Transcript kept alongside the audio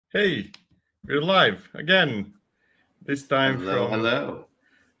Hey, we're live again. This time Hello.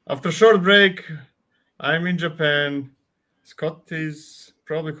 After a short break. I'm in Japan. Scott is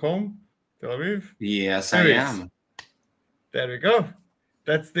probably home, Tel Aviv. Yes, Anyways, I am. There we go.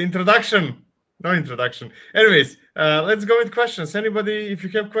 That's the introduction. No introduction. Anyways, let's go with questions. Anybody, if you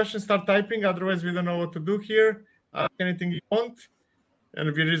have questions, start typing. Otherwise, we don't know what to do here. Ask anything you want.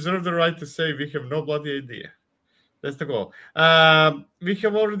 And we reserve the right to say we have no bloody idea. That's the goal. We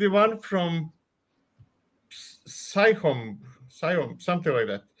have already one from Sihom, something like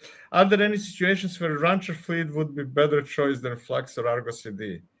that. Are there any situations where Rancher Fleet would be better choice than Flux or Argo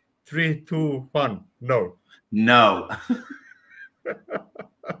CD? 3, 2, 1. No. No.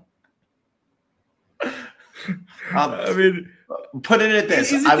 I mean, put it at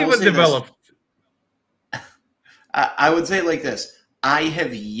this. Is it even developed? I would say it like this. I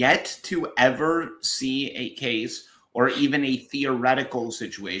have yet to ever see a case or even a theoretical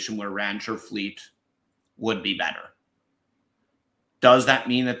situation where Rancher Fleet would be better. Does that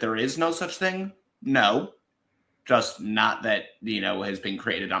mean that there is no such thing? No. Just not that, has been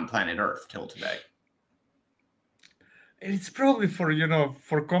created on planet Earth till today. It's probably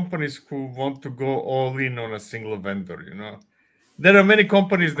for companies who want to go all in on a single vendor, There are many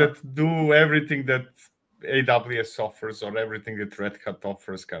companies that do everything that AWS offers or everything that Red Hat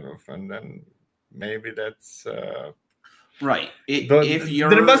offers, kind of, and then maybe that's right.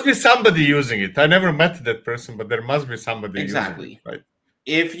 There must be somebody using it. I never met that person, but there must be somebody exactly using it, right?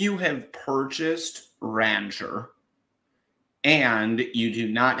 If you have purchased Rancher and you do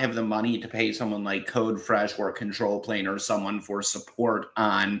not have the money to pay someone like CodeFresh or Control Plane or someone for support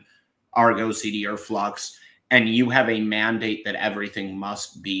on Argo CD or Flux, and you have a mandate that everything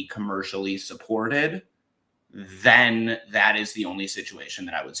must be commercially supported, then that is the only situation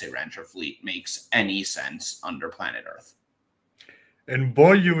that I would say Rancher Fleet makes any sense under planet Earth. And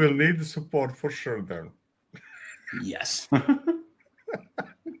boy, you will need the support for sure then. Yes.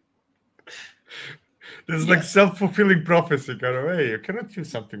 There's like self-fulfilling prophecy, kind of, hey, you cannot use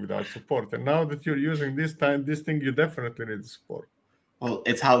something without support. And now that you're using this thing, you definitely need support. Well,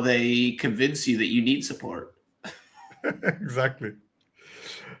 it's how they convince you that you need support. Exactly.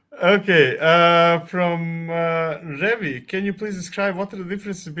 Okay, from Revi, can you please describe what are the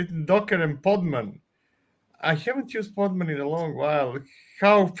differences between Docker and Podman? I haven't used Podman in a long while.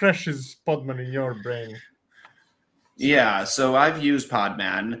 How fresh is Podman in your brain? Yeah, so I've used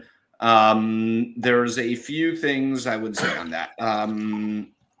Podman. There's a few things I would say on that.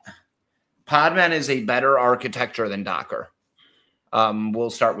 Podman is a better architecture than Docker.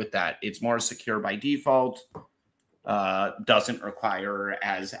 We'll start with that. It's more secure by default. Doesn't require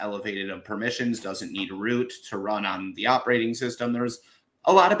as elevated of permissions, doesn't need root to run on the operating system. There's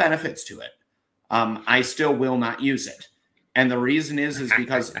a lot of benefits to it. I still will not use it. And the reason is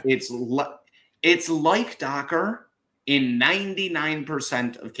because it's like Docker in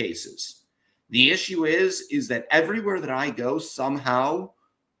 99% of cases. The issue is that everywhere that I go, somehow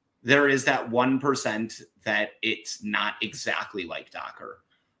there is that 1% that it's not exactly like Docker.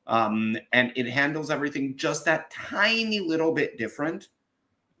 And it handles everything just that tiny little bit different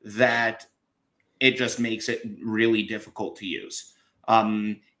that it just makes it really difficult to use.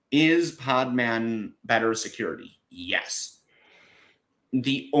 Is Podman better security? Yes.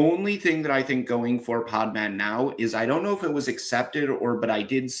 The only thing that I think going for Podman now is I don't know if it was accepted but I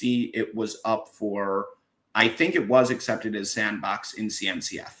did see it was up for, I think it was accepted as sandbox in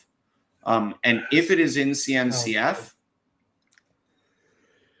CNCF. And if it is in CNCF,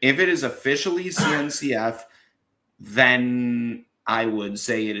 if it is officially CNCF, then I would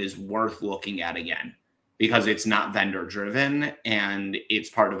say it is worth looking at again because it's not vendor driven and it's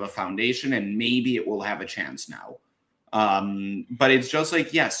part of a foundation and maybe it will have a chance now. But it's just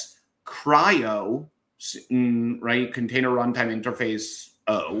like, yes, Cryo, right? Container Runtime Interface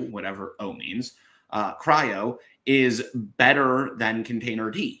O, whatever O means, Cryo is better than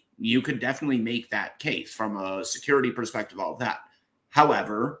Container D. You could definitely make that case from a security perspective, all of that.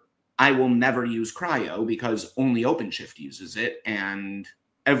 However, I will never use Cryo because only OpenShift uses it and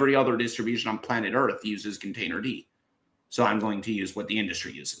every other distribution on planet Earth uses Container D. So I'm going to use what the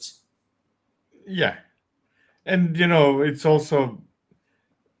industry uses. Yeah. And, it's also,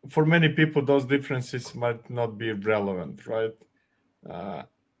 for many people, those differences might not be relevant, right?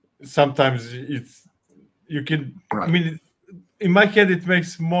 Sometimes you can, right. I mean, in my head, it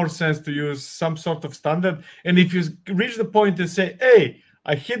makes more sense to use some sort of standard. And if you reach the point and say, hey,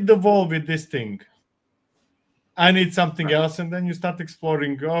 I hit the wall with this thing, I need something else. And then you start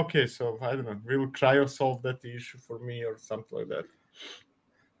exploring, okay, so I don't know, will Cryo solve that issue for me or something like that?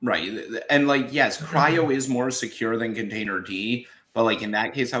 Right. And like, yes, Cryo is more secure than Container D, But like in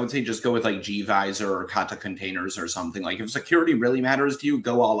that case, I would say just go with like gvisor or kata containers or something. Like if security really matters to you,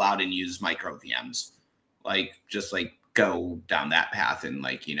 go all out and use micro VMs. Like just like go down that path and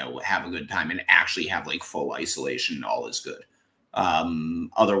like, you know, have a good time and actually have like full isolation. All is good.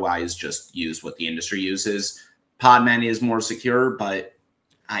 Otherwise, just use what the industry uses. Podman is more secure, but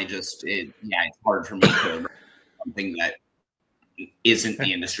it's hard for me to something that isn't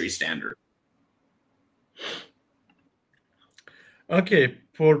the industry standard. Okay,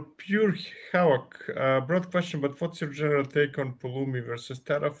 for pure havoc, broad question, but what's your general take on Palumi versus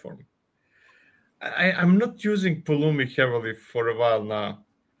Terraform? I'm not using Palumi heavily for a while now.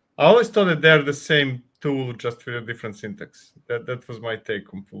 I always thought that they're the same tool, just with a different syntax. That was my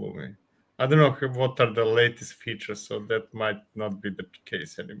take on Palumi. I don't know what are the latest features, so that might not be the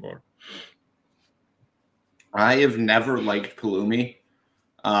case anymore. I have never liked Palumi.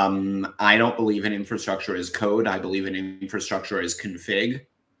 I don't believe in infrastructure as code. I believe in infrastructure as config.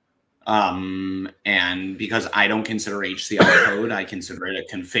 And because I don't consider HCL code, I consider it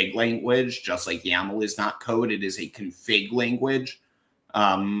a config language, just like YAML is not code. It is a config language,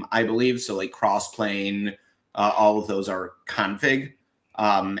 I believe. So like crossplane, all of those are config.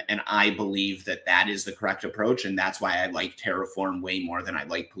 And I believe that that is the correct approach. And that's why I like Terraform way more than I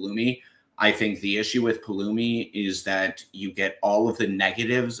like Palumi. I think the issue with Palumi is that you get all of the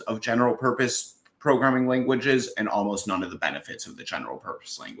negatives of general purpose programming languages and almost none of the benefits of the general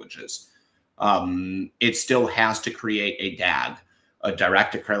purpose languages. It still has to create a DAG, a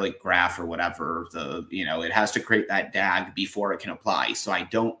direct acrylic graph or whatever. It has to create that DAG before it can apply. So I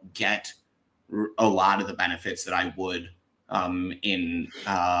don't get a lot of the benefits that I would in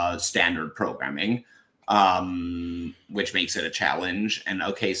standard programming. Which makes it a challenge. And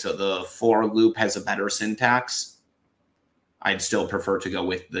okay, so the for loop has a better syntax. I'd still prefer to go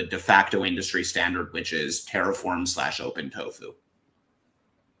with the de facto industry standard, which is Terraform / OpenTofu.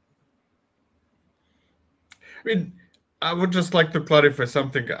 I mean, I would just like to clarify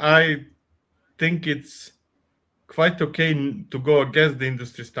something. I think it's quite okay to go against the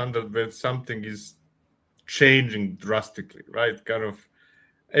industry standard when something is changing drastically, right? Kind of,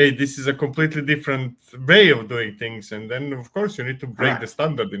 hey, this is a completely different way of doing things. And then, of course, you need to break the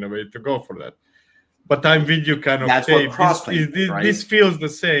standard in a way to go for that. But I'm with you kind of, that's hey, what this feels the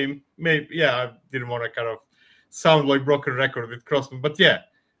same. Maybe, yeah, I didn't want to kind of sound like broken record with Crossman. But yeah,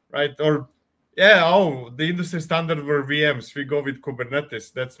 right? Or, yeah, the industry standard were VMs. We go with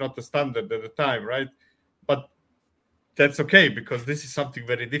Kubernetes. That's not the standard at the time, right? But that's okay because this is something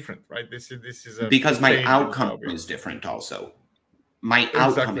very different, right? This is because my outcome is different also. My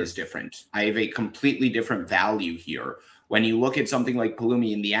outcome is different. I have a completely different value here. When you look at something like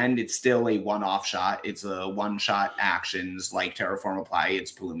Palumi, in the end, it's still a one-off shot. It's a one-shot actions like Terraform apply.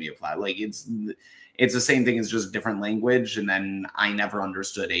 It's Palumi apply. Like it's the same thing. It's just a different language. And then I never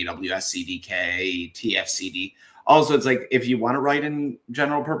understood AWS CDK, TFCD. Also, it's like if you want to write in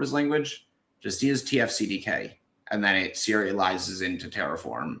general purpose language, just use TFCDK, and then it serializes into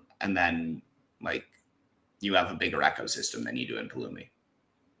Terraform, and then like you have a bigger ecosystem than you do in Palumi.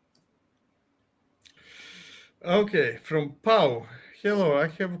 Okay, from Pau. Hello, I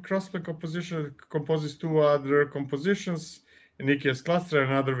have a crossplane composition that composes two other compositions in EKS cluster,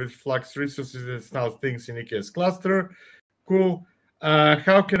 another with Flux resources that now things in EKS cluster. Cool.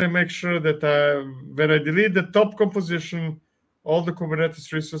 How can I make sure that when I delete the top composition, all the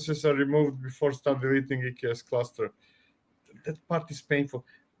Kubernetes resources are removed before start deleting EKS cluster? That part is painful.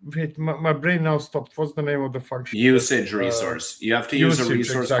 Wait, my brain now stopped. What's the name of the function? Usage resource. You have to use a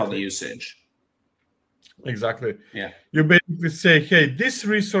resource called usage. Exactly. Yeah. You basically say, hey, this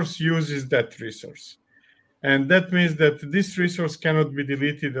resource uses that resource. And that means that this resource cannot be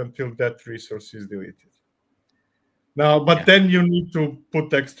deleted until that resource is deleted. Now, but then you need to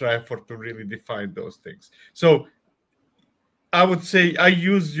put extra effort to really define those things. So I would say I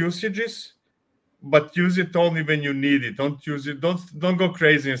use usages, but use it only when you need it. Don't use it. Don't go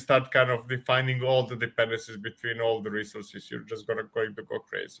crazy and start kind of defining all the dependencies between all the resources. You're just going to go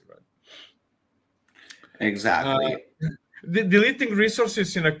crazy, right? Exactly. Deleting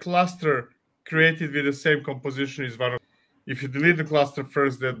resources in a cluster created with the same composition is one of. If you delete the cluster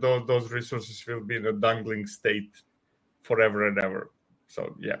first, then those resources will be in a dangling state forever and ever.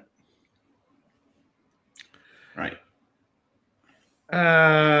 So yeah. Right.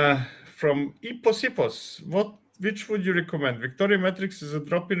 From Ep24, which would you recommend? Victoria Metrics is a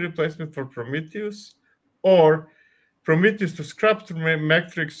drop-in replacement for Prometheus, or Prometheus to scrap to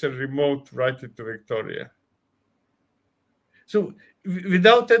metrics and remote write it to Victoria? So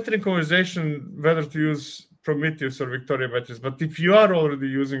without entering conversation whether to use Prometheus or Victoria Metrics, but if you are already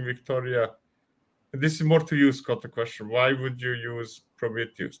using Victoria, This is more to you, Scott, the question. Why would you use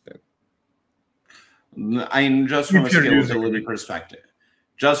Prometheus then? I mean, just from a scalability perspective.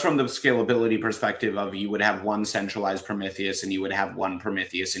 Just from the scalability perspective of you would have one centralized Prometheus and you would have one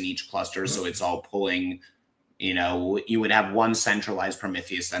Prometheus in each cluster. So it's all pulling, you know, you would have one centralized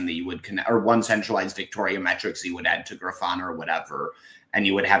Prometheus then that you would connect, or one centralized Victoria metrics you would add to Grafana or whatever. And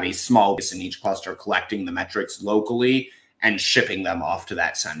you would have a small base in each cluster collecting the metrics locally and shipping them off to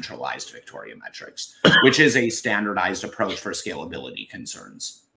that centralized Victoria metrics, which is a standardized approach for scalability concerns.